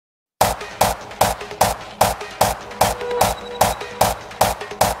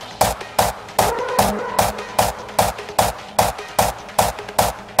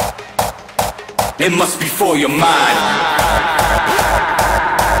It must be for your mind.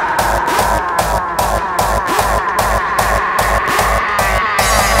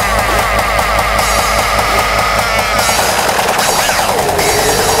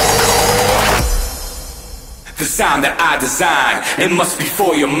 The sound that I design, it must be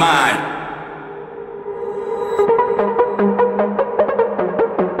for your mind.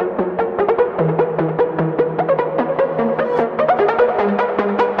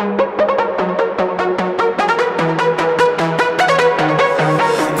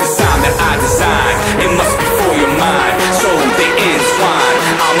 It must be for your mind, so they entwine.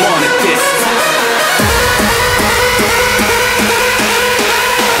 I'm on it this time.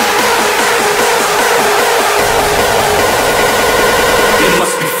 It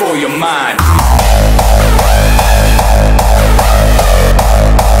must be for your mind.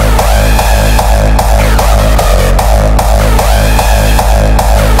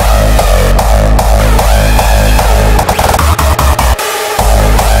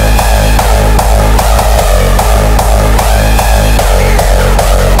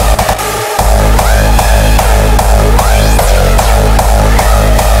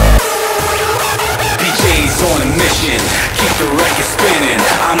 On a mission, keep the record spinning.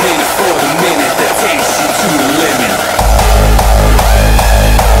 I'm in it for the minute that takes you to the limit.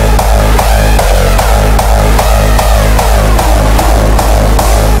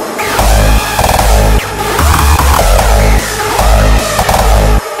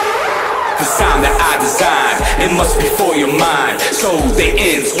 The sound that I design, it must be for your mind, so they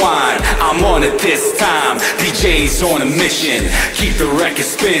entwine. I'm on it this time. DJ's on a mission, keep the record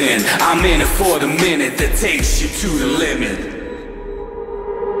spinning. I'm in it for the minute that takes you to the limit.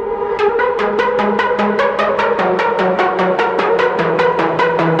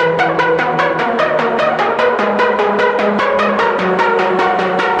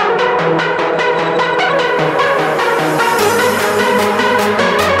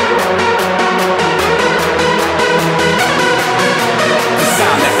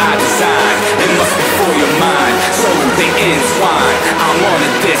 It must be for your mind, so they entwine. I'm on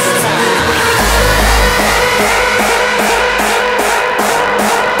it this time.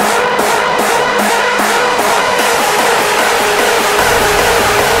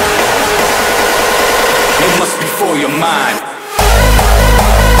 It must be for your mind.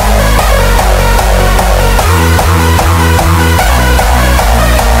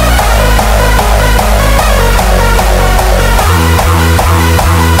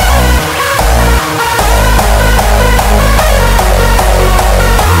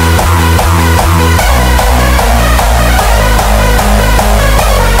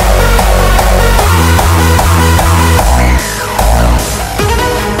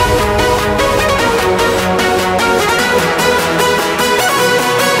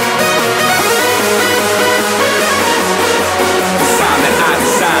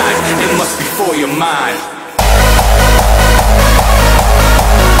 For your mind.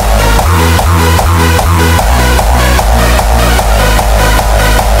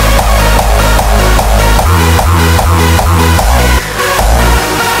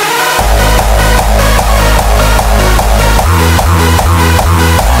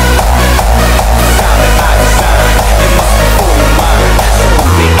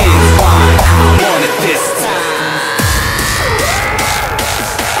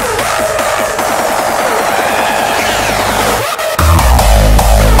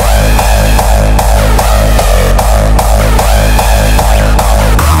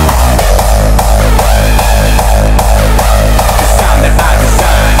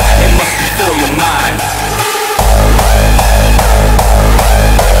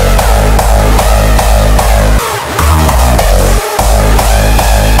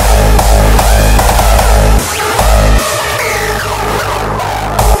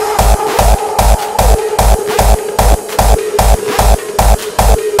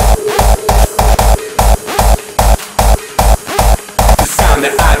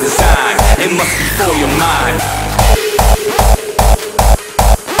 That I design, it must be for your mind.